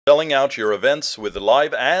Selling out your events with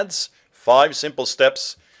live ads, 5 simple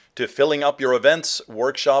steps to filling up your events,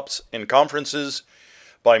 workshops, and conferences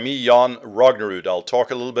by me, Jan Ragnerud. I'll talk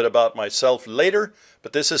a little bit about myself later,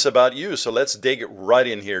 but this is about you, so let's dig right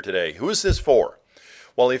in here today. Who is this for?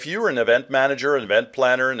 Well, if you're an event manager, an event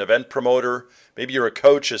planner, an event promoter, maybe you're a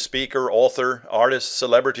coach, a speaker, author, artist,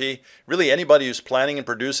 celebrity, really anybody who's planning and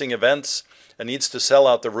producing events and needs to sell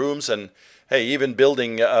out the rooms and, hey, even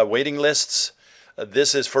building waiting lists,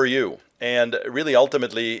 this is for you. And really,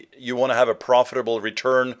 ultimately, you want to have a profitable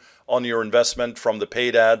return on your investment from the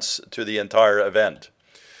paid ads to the entire event.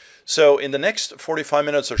 So in the next 45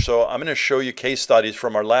 minutes or so, I'm going to show you case studies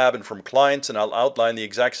from our lab and from clients, and I'll outline the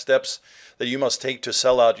exact steps that you must take to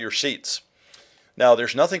sell out your seats. Now,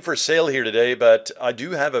 there's nothing for sale here today, but I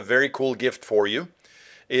do have a very cool gift for you.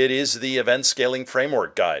 It is the Event Scaling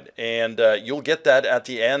Framework Guide, and you'll get that at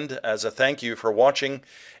the end as a thank you for watching,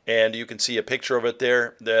 and you can see a picture of it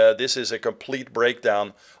there. This is a complete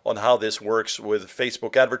breakdown on how this works with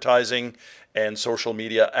Facebook advertising and social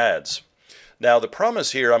media ads. Now, the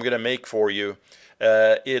promise here I'm going to make for you,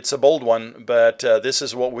 it's a bold one, but this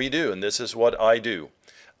is what we do, and this is what I do.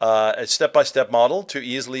 A step-by-step model to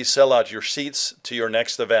easily sell out your seats to your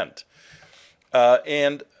next event.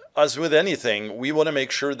 And as with anything, we want to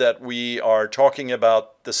make sure that we are talking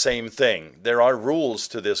about the same thing. There are rules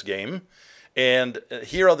to this game, and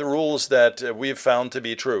here are the rules that we've found to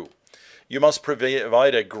be true. You must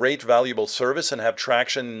provide a great, valuable service and have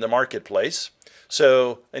traction in the marketplace.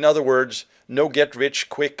 So, in other words, no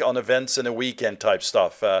get-rich-quick on events in a weekend type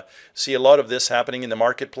stuff. See a lot of this happening in the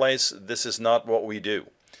marketplace. This is not what we do.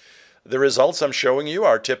 The results I'm showing you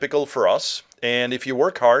are typical for us, and if you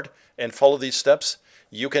work hard and follow these steps,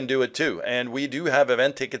 you can do it too. And we do have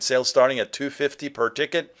event ticket sales starting at $250 per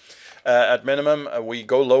ticket at minimum. We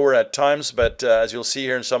go lower at times, but as you'll see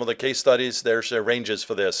here in some of the case studies, there's ranges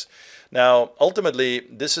for this. Now, ultimately,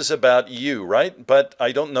 this is about you, right? But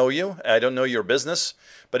I don't know you. I don't know your business.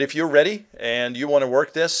 But if you're ready and you want to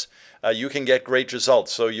work this, you can get great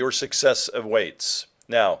results. So your success awaits.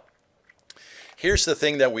 Now, here's the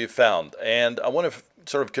thing that we've found, and I want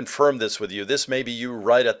to sort of confirm this with you. This may be you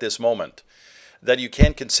right at this moment, that you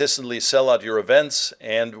can't consistently sell out your events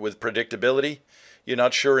and with predictability. You're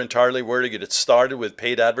not sure entirely where to get it started with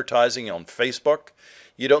paid advertising on Facebook.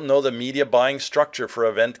 You don't know the media buying structure for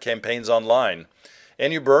event campaigns online.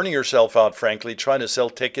 And you're burning yourself out, frankly, trying to sell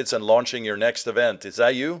tickets and launching your next event. Is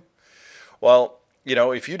that you? Well, you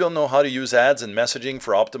know, if you don't know how to use ads and messaging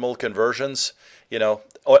for optimal conversions, you know,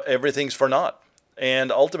 everything's for naught.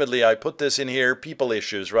 And ultimately, I put this in here, people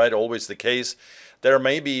issues, right? Always the case. There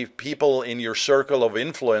may be people in your circle of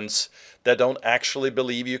influence that don't actually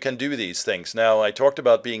believe you can do these things. Now, I talked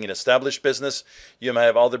about being an established business. You may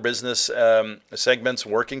have other business segments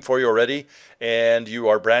working for you already, and you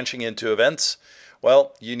are branching into events.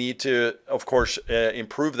 Well, you need to, of course,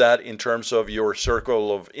 improve that in terms of your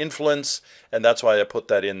circle of influence, and that's why I put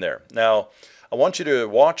that in there. Now, I want you to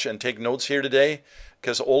watch and take notes here today,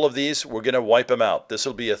 because all of these, we're going to wipe them out. This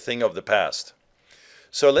will be a thing of the past.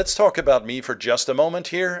 So let's talk about me for just a moment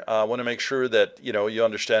here. I want to make sure that you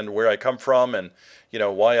understand where I come from and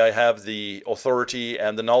why I have the authority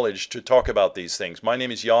and the knowledge to talk about these things. My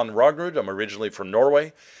name is Jan Ragnerud. I'm originally from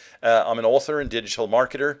Norway. I'm an author and digital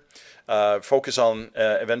marketer. Focus on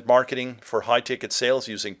event marketing for high-ticket sales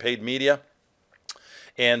using paid media.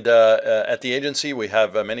 And at the agency, we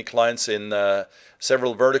have many clients in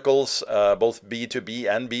several verticals, both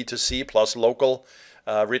B2B and B2C, plus local.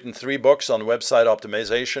 Written 3 books on website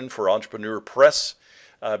optimization for Entrepreneur Press.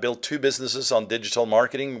 Built 2 businesses on digital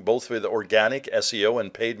marketing, both with organic SEO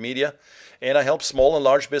and paid media. And I help small and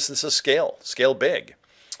large businesses scale big.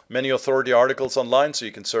 Many authority articles online, so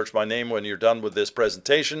you can search my name when you're done with this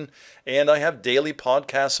presentation. And I have daily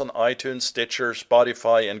podcasts on iTunes, Stitcher,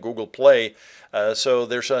 Spotify, and Google Play. So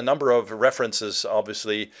there's a number of references,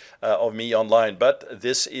 obviously, of me online. But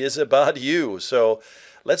this is about you. So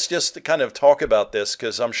let's just kind of talk about this,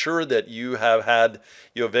 because I'm sure that you have had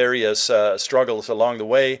your various struggles along the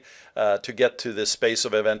way to get to this space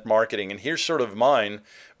of event marketing. And here's sort of mine,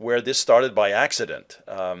 where this started by accident.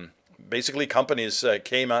 Basically, companies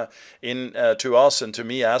came in to us and to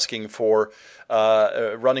me asking for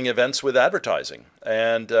running events with advertising.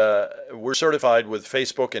 And we're certified with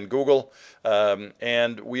Facebook and Google,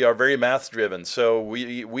 and we are very math driven. So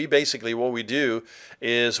we basically, what we do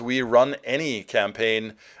is we run any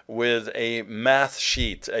campaign with a math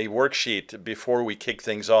sheet, a worksheet, before we kick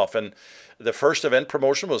things off. And the first event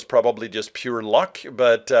promotion was probably just pure luck,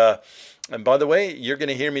 but And by the way, you're going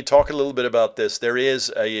to hear me talk a little bit about this. There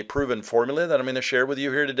is a proven formula that I'm going to share with you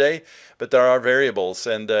here today, but there are variables.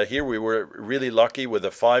 And here we were really lucky with a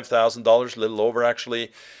 $5,000, a little over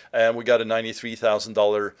actually, and we got a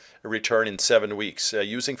 $93,000 return in 7 weeks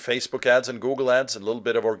using Facebook ads and Google ads, and a little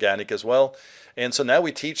bit of organic as well. And so now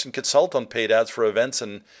we teach and consult on paid ads for events,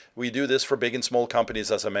 and we do this for big and small companies,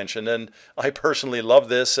 as I mentioned. And I personally love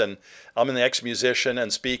this, and I'm an ex-musician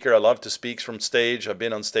and speaker. I love to speak from stage. I've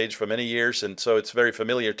been on stage for many years, and so it's very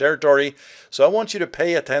familiar territory. So I want you to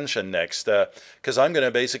pay attention next, because I'm going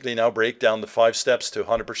to basically now break down the 5 steps to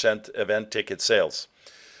 100% event ticket sales.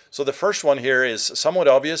 So the first one here is somewhat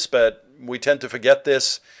obvious, but we tend to forget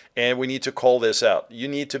this, and we need to call this out. You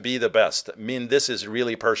need to be the best. I mean, this is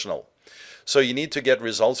really personal. So you need to get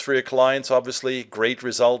results for your clients, obviously, great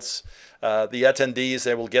results. The attendees,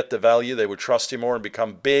 they will get the value, they will trust you more and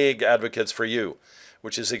become big advocates for you,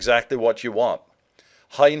 which is exactly what you want.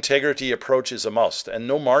 High integrity approach is a must, and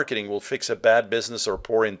no marketing will fix a bad business or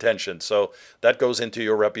poor intention. So that goes into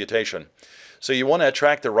your reputation. So you want to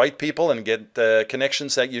attract the right people and get the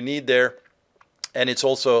connections that you need there. And it's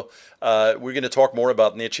also, we're going to talk more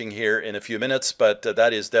about niching here in a few minutes, but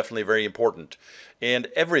that is definitely very important. And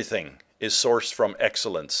everything is sourced from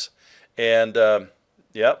excellence. And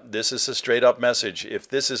yeah, this is a straight up message. If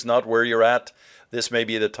this is not where you're at, this may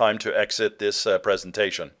be the time to exit this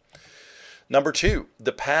presentation. Number 2,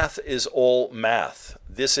 the path is all math.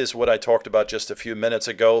 This is what I talked about just a few minutes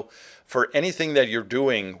ago. For anything that you're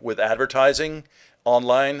doing with advertising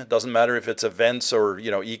online, doesn't matter if it's events or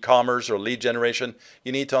e-commerce or lead generation,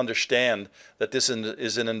 you need to understand that this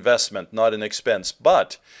is an investment, not an expense.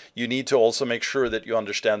 But you need to also make sure that you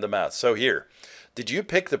understand the math. So here, did you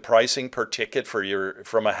pick the pricing per ticket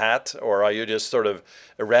from a hat, or are you just sort of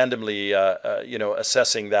randomly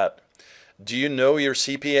assessing that? Do you know your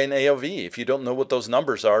CPA and AOV? If you don't know what those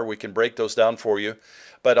numbers are, we can break those down for you.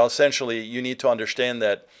 But essentially, you need to understand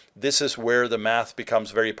that this is where the math becomes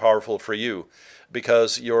very powerful for you,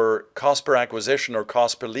 because your cost per acquisition or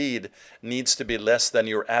cost per lead needs to be less than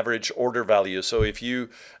your average order value. So if you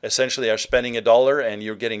essentially are spending $1 and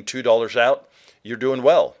you're getting $2 out, you're doing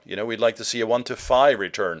well. We'd like to see a 1 to 5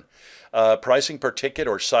 return. Pricing per ticket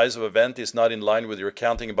or size of event is not in line with your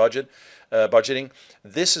accounting and budgeting.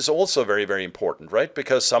 This is also very, very important, right?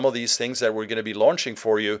 Because some of these things that we're going to be launching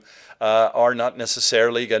for you are not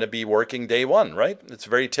necessarily going to be working day one, right? It's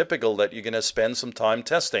very typical that you're going to spend some time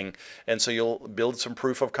testing, and so you'll build some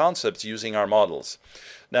proof of concepts using our models.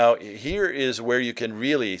 Now, here is where you can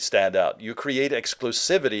really stand out. You create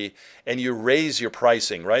exclusivity and you raise your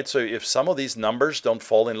pricing, right? So if some of these numbers don't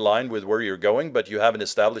fall in line with where you're going, but you have an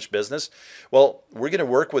established business, well, we're going to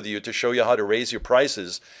work with you to show you how to raise your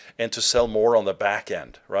prices and to sell more on the back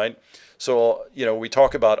end, right? So, we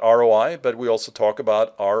talk about ROI, but we also talk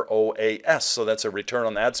about ROAS. So that's a return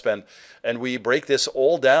on ad spend. And we break this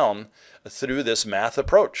all down through this math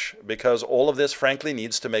approach, because all of this, frankly,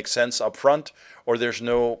 needs to make sense up front, or there's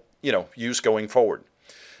no, use going forward.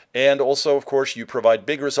 And also, of course, you provide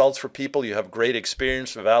big results for people. You have great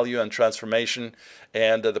experience, value, and transformation.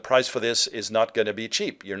 And the price for this is not going to be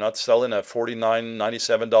cheap. You're not selling a $49,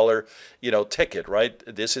 $97, ticket, right?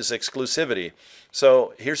 This is exclusivity.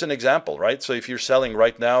 So here's an example, right? So if you're selling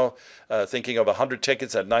right now, thinking of 100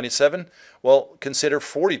 tickets at 97, well, consider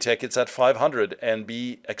 40 tickets at 500 and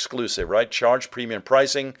be exclusive, right? Charge premium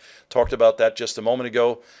pricing. Talked about that just a moment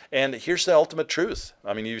ago. And here's the ultimate truth.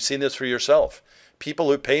 I mean, you've seen this for yourself.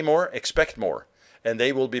 People who pay more expect more, and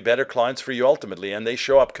they will be better clients for you ultimately, and they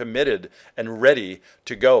show up committed and ready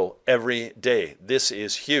to go every day. This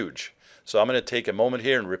is huge. So I'm going to take a moment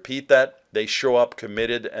here and repeat that. They show up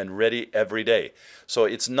committed and ready every day. So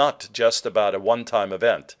it's not just about a one-time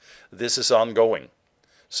event. This is ongoing.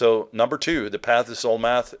 So number 2, the path is all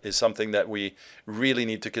math, is something that we really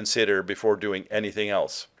need to consider before doing anything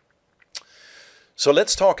else. So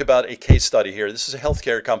let's talk about a case study here. This is a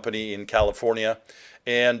healthcare company in California,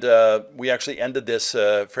 and we actually ended this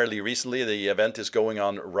fairly recently. The event is going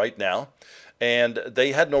on right now, and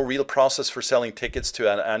they had no real process for selling tickets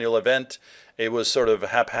to an annual event. It was sort of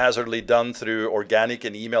haphazardly done through organic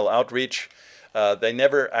and email outreach. They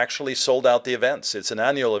never actually sold out the events. It's an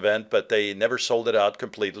annual event, but they never sold it out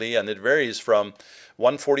completely, and it varies from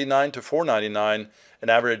 $149 to $499, an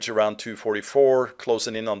average around $244,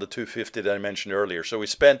 closing in on the $250 that I mentioned earlier. So we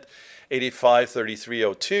spent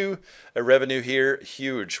 $85,3302. A revenue here,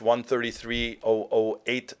 huge,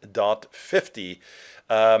 $133,008.50.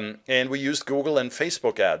 And we used Google and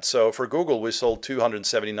Facebook ads. So for Google, we sold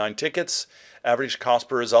 279 tickets. Average cost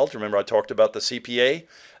per result, remember I talked about the CPA,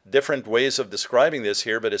 different ways of describing this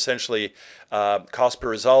here, but essentially cost per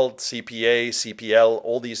result, CPA, CPL,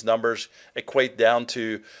 all these numbers equate down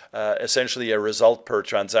to essentially a result per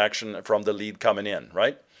transaction from the lead coming in,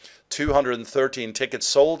 right? 213 tickets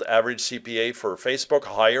sold, average CPA for Facebook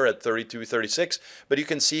higher at 32.36, but you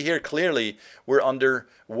can see here clearly we're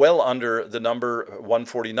well under the number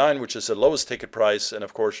 149, which is the lowest ticket price, and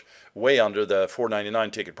of course way under the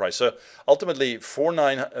 499 ticket price. So ultimately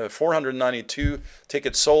 492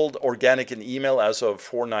 tickets sold, organic and email as of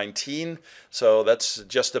 419. So that's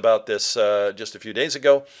just about this just a few days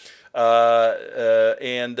ago.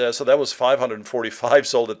 So that was 545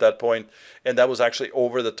 sold at that point, and that was actually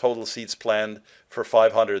over the total seats planned for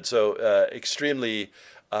 500. So extremely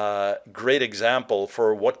great example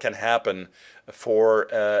for what can happen for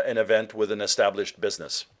an event with an established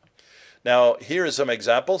business. Now here are some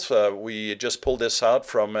examples. We just pulled this out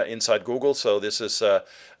from inside Google. So this is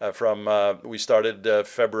we started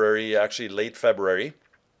February, actually late February,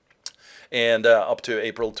 and up to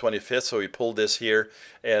April 25th. So we pulled this here,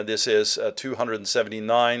 and this is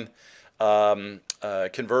 279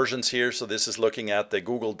 conversions here. So this is looking at the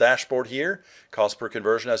Google dashboard here, cost per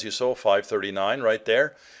conversion, as you saw, 539 right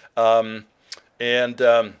there.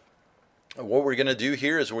 What we're going to do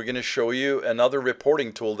here is we're going to show you another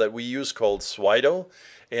reporting tool that we use called Slido.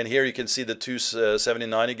 And here you can see the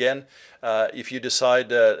 279 again. If you decide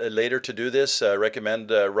later to do this,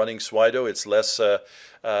 recommend running Slido. It's less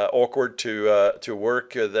awkward to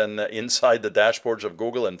work than inside the dashboards of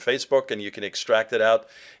Google and Facebook, and you can extract it out,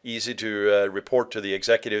 easy to report to the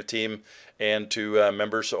executive team and to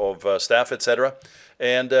members of staff, etc.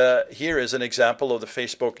 And here is an example of the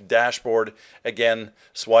Facebook dashboard. Again,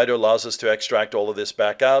 Slido allows us to extract all of this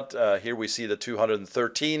back out. Here we see the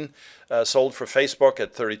 213 sold for Facebook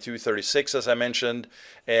at 32.36, as I mentioned,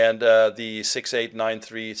 and the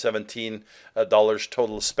 $6,893.17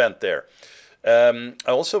 total spent there. I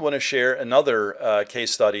also want to share another case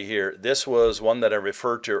study here. This was one that I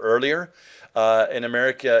referred to earlier. In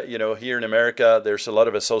America, here in America, there's a lot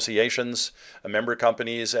of associations, member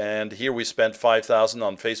companies, and here we spent $5,000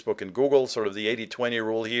 on Facebook and Google, sort of the 80-20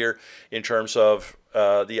 rule here in terms of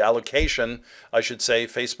the allocation. I should say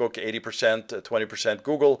Facebook 80%, 20%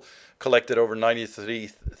 Google, collected over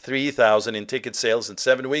 93,000 in ticket sales in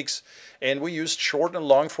 7 weeks. And we used short and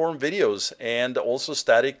long form videos and also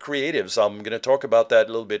static creatives. I'm going to talk about that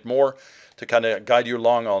a little bit more to kind of guide you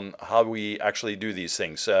along on how we actually do these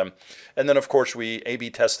things. And then, of course, we A/B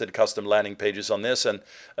tested custom landing pages on this, and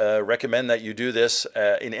recommend that you do this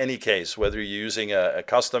in any case, whether you're using a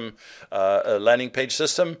custom landing page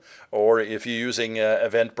system or if you're using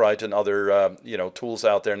Eventbrite and other tools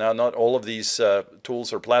out there. Now, not all of these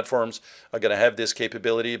tools or platforms are going to have this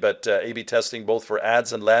capability, but A/B testing both for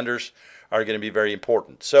ads and landers are going to be very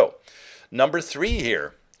important. So, number 3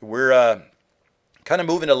 here, we're kind of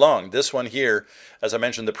moving along. This one here, as I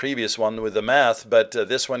mentioned the previous one with the math, but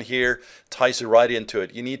this one here ties right into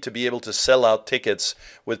it. You need to be able to sell out tickets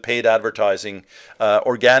with paid advertising.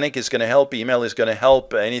 Organic is going to help, email is going to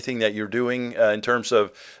help, anything that you're doing in terms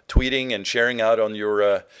of tweeting and sharing out on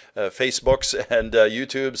your Facebooks and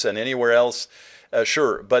YouTubes and anywhere else.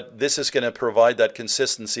 Sure, but this is going to provide that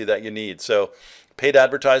consistency that you need. So paid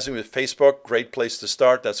advertising with Facebook, great place to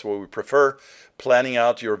start. That's what we prefer. Planning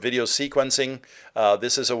out your video sequencing.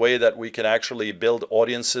 This is a way that we can actually build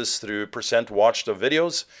audiences through percent watched of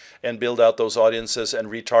videos and build out those audiences and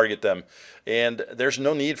retarget them. And there's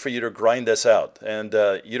no need for you to grind this out. And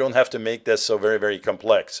you don't have to make this so very, very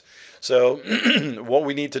complex. So what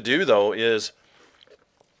we need to do, though, is,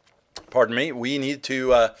 pardon me, we need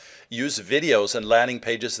to use videos and landing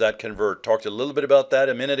pages that convert. Talked a little bit about that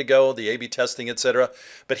a minute ago, the A/B testing, etc.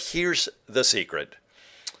 But here's the secret.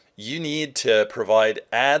 You need to provide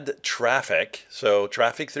ad traffic, so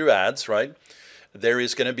traffic through ads, right? There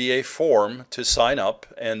is going to be a form to sign up,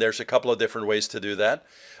 and there's a couple of different ways to do that.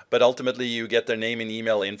 But ultimately, you get their name and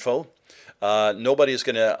email info. Nobody is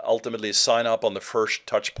going to ultimately sign up on the first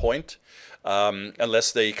touch point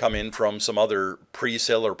unless they come in from some other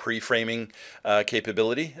pre-sale or pre-framing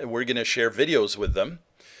capability. We're going to share videos with them.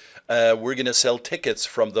 We're going to sell tickets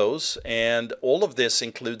from those, and all of this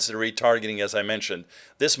includes the retargeting, as I mentioned.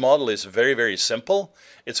 This model is very, very simple.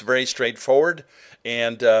 It's very straightforward,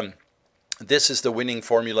 and this is the winning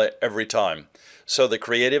formula every time. So the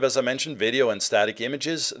creative, as I mentioned, video and static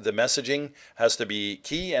images, the messaging has to be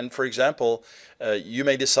key. And for example, you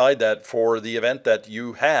may decide that for the event that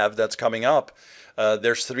you have that's coming up,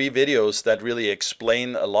 There's 3 videos that really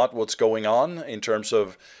explain a lot what's going on in terms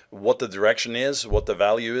of what the direction is, what the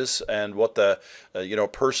value is, and what the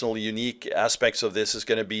personal unique aspects of this is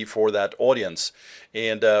going to be for that audience.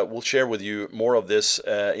 And we'll share with you more of this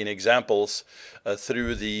in examples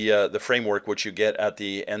through the framework which you get at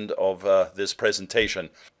the end of this presentation.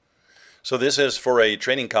 So this is for a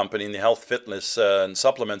training company in the health, fitness, and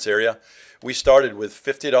supplements area. We started with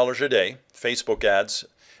 $50 a day. Facebook ads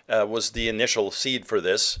was the initial seed for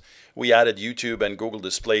this. We added YouTube and Google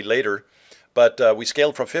Display later, but we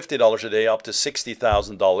scaled from $50 a day up to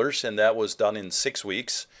 $60,000, and that was done in 6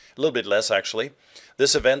 weeks, a little bit less actually.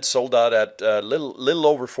 This event sold out at little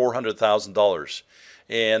over $400,000,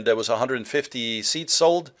 and there was 150 seats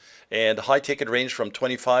sold, and high ticket range from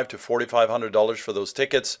 $2,500 to $4,500 for those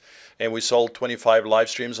tickets. And we sold 25 live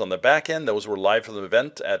streams on the back end. Those were live for the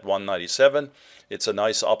event at $197. It's a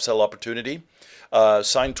nice upsell opportunity.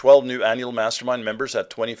 Signed 12 new annual mastermind members at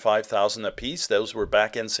 $25,000 a piece. Those were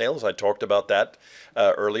back-end sales. I talked about that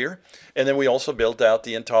earlier. And then we also built out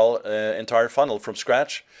the entire funnel from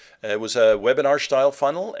scratch. It was a webinar-style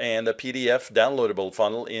funnel and a PDF downloadable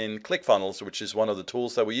funnel in ClickFunnels, which is one of the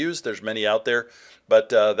tools that we use. There's many out there, but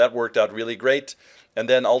that worked out really great. And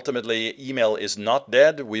then ultimately, email is not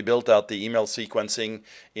dead. We built out the email sequencing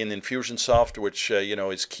in Infusionsoft, which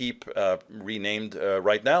is Keep, renamed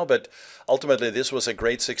right now. But ultimately, this was a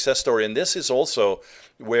great success story. And this is also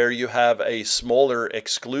where you have a smaller,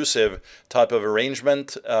 exclusive type of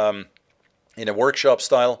arrangement in a workshop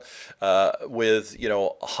style with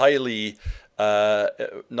highly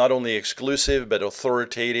not only exclusive but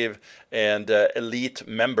authoritative and elite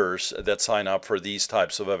members that sign up for these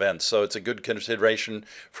types of events. So it's a good consideration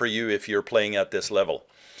for you if you're playing at this level.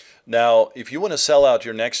 Now, if you want to sell out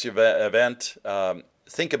your next event,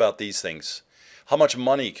 think about these things. How much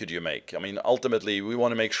money could you make? I mean, ultimately, we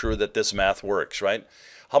want to make sure that this math works, right?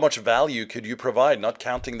 How much value could you provide, not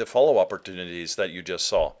counting the follow opportunities that you just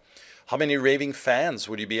saw? How many raving fans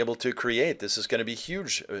would you be able to create? This is going to be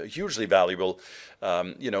huge, hugely valuable.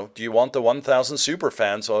 Do you want the 1,000 super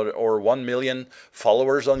fans or 1 million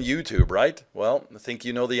followers on YouTube, right? Well, I think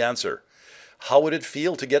you know the answer. How would it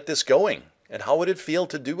feel to get this going? And how would it feel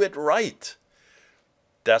to do it right?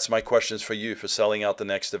 That's my questions for you for selling out the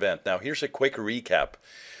next event. Now, here's a quick recap.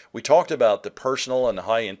 We talked about the personal and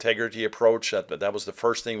high integrity approach. That was the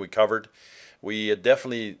first thing we covered. We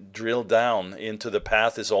definitely drilled down into the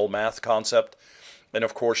path is all math concept. And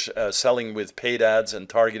of course, selling with paid ads and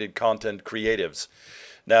targeted content creatives.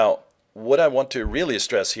 Now, what I want to really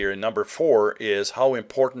stress here in number 4 is how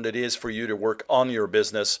important it is for you to work on your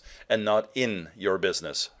business and not in your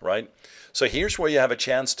business, right? So here's where you have a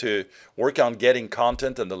chance to work on getting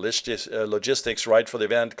content and the logistics right for the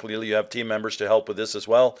event. Clearly, you have team members to help with this as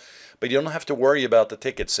well, but you don't have to worry about the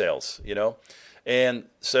ticket sales, And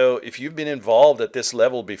so if you've been involved at this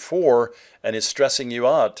level before and it's stressing you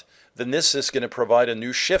out, then this is going to provide a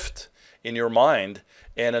new shift in your mind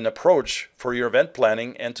and an approach for your event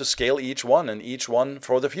planning and to scale each one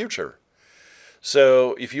for the future.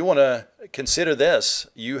 So if you want to consider this,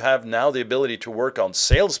 you have now the ability to work on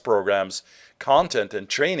sales programs, content, and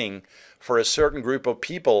training for a certain group of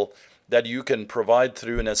people that you can provide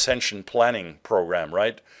through an ascension planning program,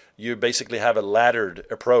 right? You basically have a laddered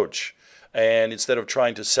approach. And instead of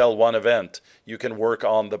trying to sell one event, you can work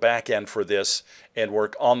on the back end for this and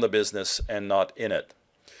work on the business and not in it.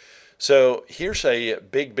 So here's a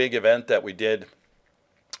big event that we did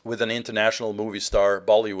with an international movie star,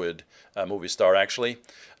 Bollywood movie star actually.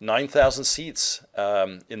 9,000 seats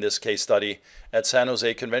in this case study at San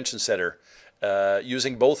Jose Convention Center.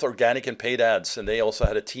 Using both organic and paid ads, and they also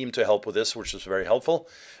had a team to help with this, which was very helpful.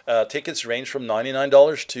 Tickets range from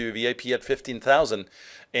 $99 to VIP at $15,000,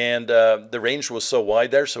 and the range was so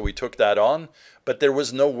wide there, so we took that on. But there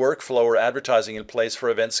was no workflow or advertising in place for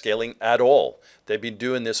event scaling at all. They've been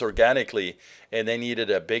doing this organically, and they needed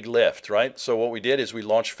a big lift, right? So what we did is we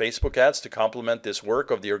launched Facebook ads to complement this work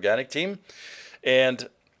of the organic team, and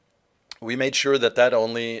we made sure that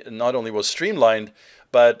not only was streamlined,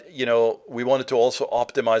 but we wanted to also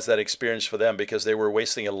optimize that experience for them because they were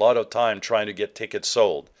wasting a lot of time trying to get tickets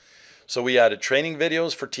sold. So we added training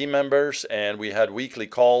videos for team members, and we had weekly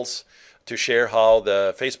calls to share how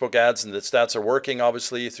the Facebook ads and the stats are working,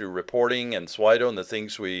 obviously through reporting and Slido and the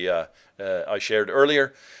things I shared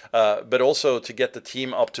earlier, but also to get the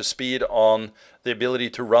team up to speed on the ability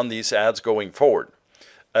to run these ads going forward.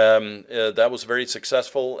 That was very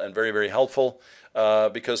successful and very helpful.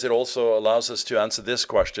 Because it also allows us to answer this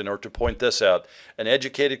question or to point this out. An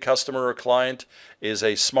educated customer or client is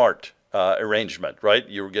a smart arrangement, right?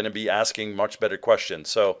 You're going to be asking much better questions.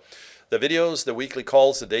 So the videos, the weekly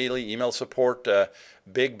calls, the daily email support,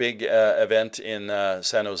 big event in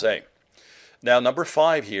San Jose. Now, number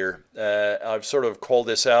 5 here, I've sort of called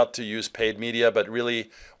this out to use paid media, but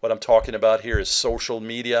really what I'm talking about here is social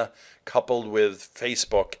media coupled with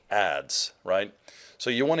Facebook ads, right? So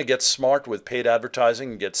you want to get smart with paid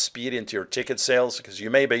advertising and get speed into your ticket sales, because you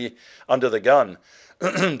may be under the gun,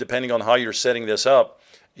 depending on how you're setting this up.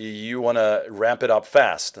 You want to ramp it up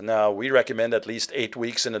fast. Now, we recommend at least 8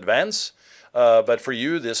 weeks in advance, but for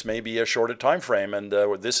you, this may be a shorter time frame, and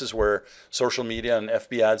this is where social media and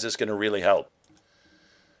FB ads is going to really help.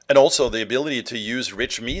 And also the ability to use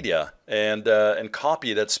rich media and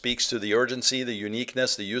copy that speaks to the urgency, the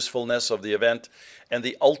uniqueness, the usefulness of the event, and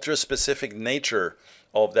the ultra-specific nature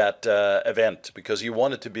of that event, because you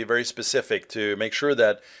want it to be very specific to make sure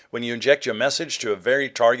that when you inject your message to a very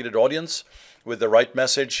targeted audience with the right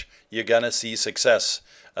message, you're going to see success.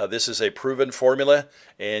 This is a proven formula,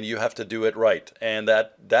 and you have to do it right. And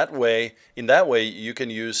in that way, you can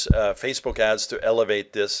use Facebook ads to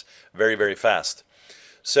elevate this very, very fast.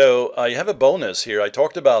 So you have a bonus here. I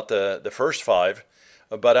talked about the first 5,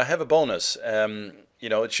 but I have a bonus. You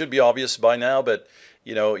know, it should be obvious by now, but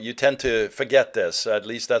you know, you tend to forget this. At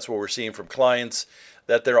least that's what we're seeing from clients,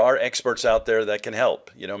 that there are experts out there that can help,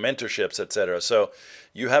 you know, mentorships, etc. So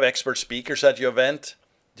you have expert speakers at your event.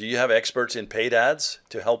 Do you have experts in paid ads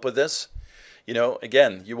to help with this? You know,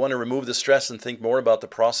 again, you want to remove the stress and think more about the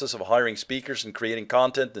process of hiring speakers and creating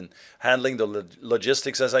content and handling the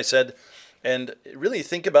logistics, as I said, and really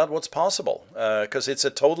think about what's possible, because it's a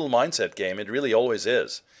total mindset game. It really always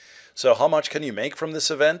is. So how much can you make from this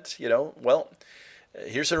event? You know, well,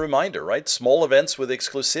 here's a reminder, right? Small events with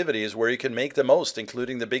exclusivity is where you can make the most,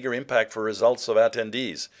 including the bigger impact for results of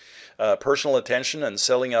attendees. Personal attention and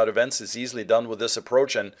selling out events is easily done with this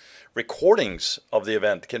approach, and recordings of the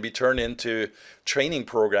event can be turned into training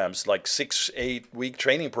programs, like 6-8 week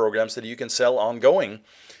training programs that you can sell ongoing.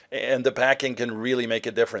 And the packing can really make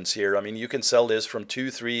a difference here. I mean, you can sell this from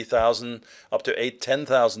 $2,000-$3,000 up to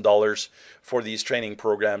 $8,000-$10,000 for these training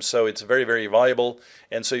programs. So it's very, very viable.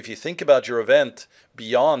 And so if you think about your event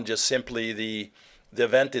beyond just simply the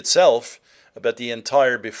event itself, but the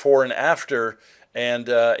entire before and after, and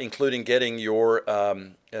including getting your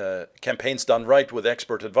campaigns done right with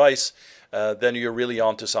expert advice, then you're really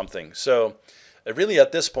onto something. So really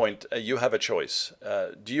at this point, you have a choice.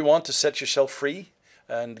 Do you want to set yourself free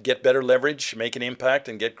and get better leverage, make an impact,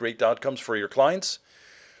 and get great outcomes for your clients?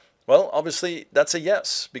 Well, obviously, that's a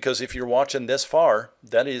yes, because if you're watching this far,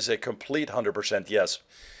 that is a complete 100% yes.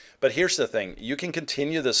 But here's the thing. You can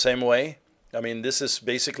continue the same way. I mean, this is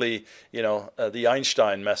basically, you know, the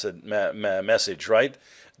Einstein message, right?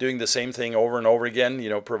 Doing the same thing over and over again, you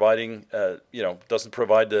know, providing, you know, doesn't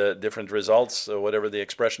provide the different results, or whatever the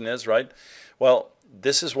expression is, right? Well,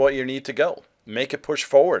 this is what you need to go. Make a push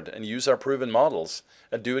forward and use our proven models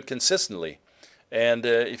and do it consistently. And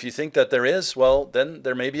if you think that there is, well, then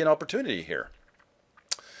there may be an opportunity here.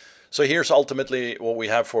 So here's ultimately what we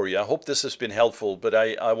have for you. I hope this has been helpful, but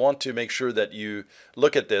I want to make sure that you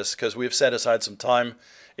look at this, because we've set aside some time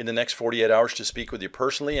in the next 48 hours to speak with you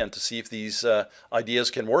personally and to see if these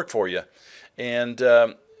ideas can work for you. And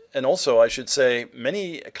also, I should say,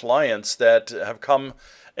 many clients that have come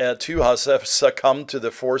to us have succumbed to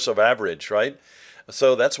the force of average, right?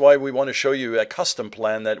 So that's why we want to show you a custom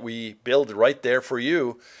plan that we build right there for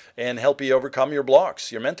you and help you overcome your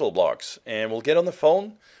blocks, your mental blocks. And we'll get on the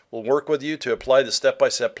phone, we'll work with you to apply the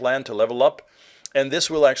step-by-step plan to level up. And this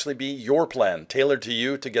will actually be your plan, tailored to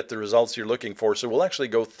you to get the results you're looking for. So we'll actually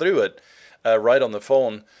go through it right on the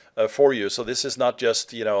phone for you. So this is not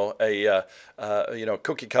just, you know, a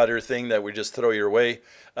cookie cutter thing that we just throw your way,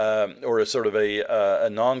 or a sort of a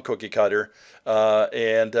non-cookie cutter.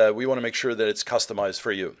 And we want to make sure that it's customized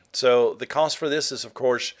for you. So the cost for this is, of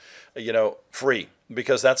course, you know, free,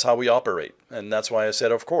 because that's how we operate. And that's why I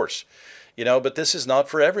said, of course, you know, but this is not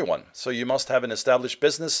for everyone. So you must have an established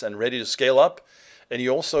business and ready to scale up. And you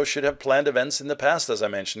also should have planned events in the past, as I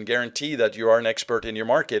mentioned. Guarantee that you are an expert in your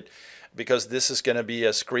market, because this is going to be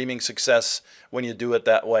a screaming success when you do it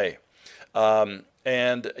that way.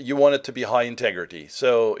 And you want it to be high integrity.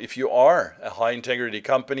 So if you are a high integrity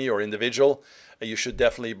company or individual, you should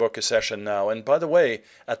definitely book a session now. And by the way,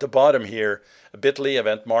 at the bottom here, Bitly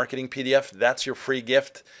event marketing PDF, that's your free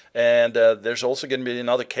gift. And there's also going to be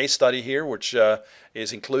another case study here, which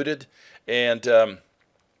is included. And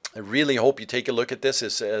I really hope you take a look at this.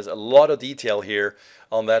 There's a lot of detail here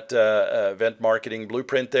on that event marketing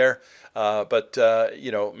blueprint there. But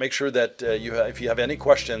you know, make sure that if you have any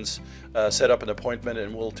questions, set up an appointment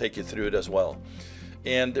and we'll take you through it as well.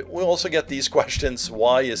 And we'll also get these questions.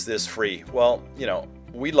 Why is this free? Well, you know,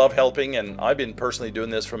 we love helping, and I've been personally doing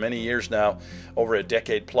this for many years now, over a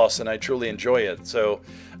decade plus, and I truly enjoy it. So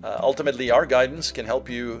ultimately our guidance can help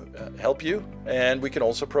you, and we can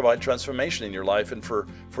also provide transformation in your life and for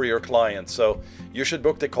your clients. So you should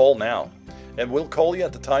book the call now, and we'll call you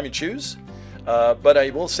at the time you choose. But I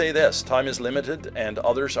will say this, time is limited and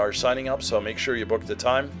others are signing up, so make sure you book the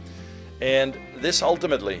time. And this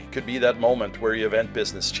ultimately could be that moment where your event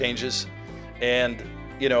business changes. And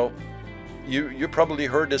you know, you probably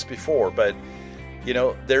heard this before, but you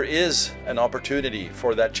know, there is an opportunity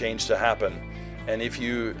for that change to happen. And if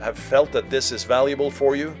you have felt that this is valuable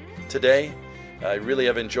for you today, I really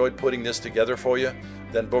have enjoyed putting this together for you,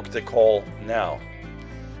 then book the call now.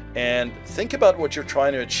 And think about what you're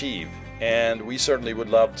trying to achieve, and we certainly would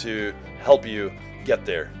love to help you get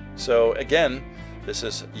there. So again, this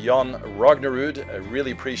is Jan Ragnerud. I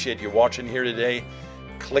really appreciate you watching here today.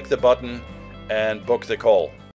 Click the button and book the call.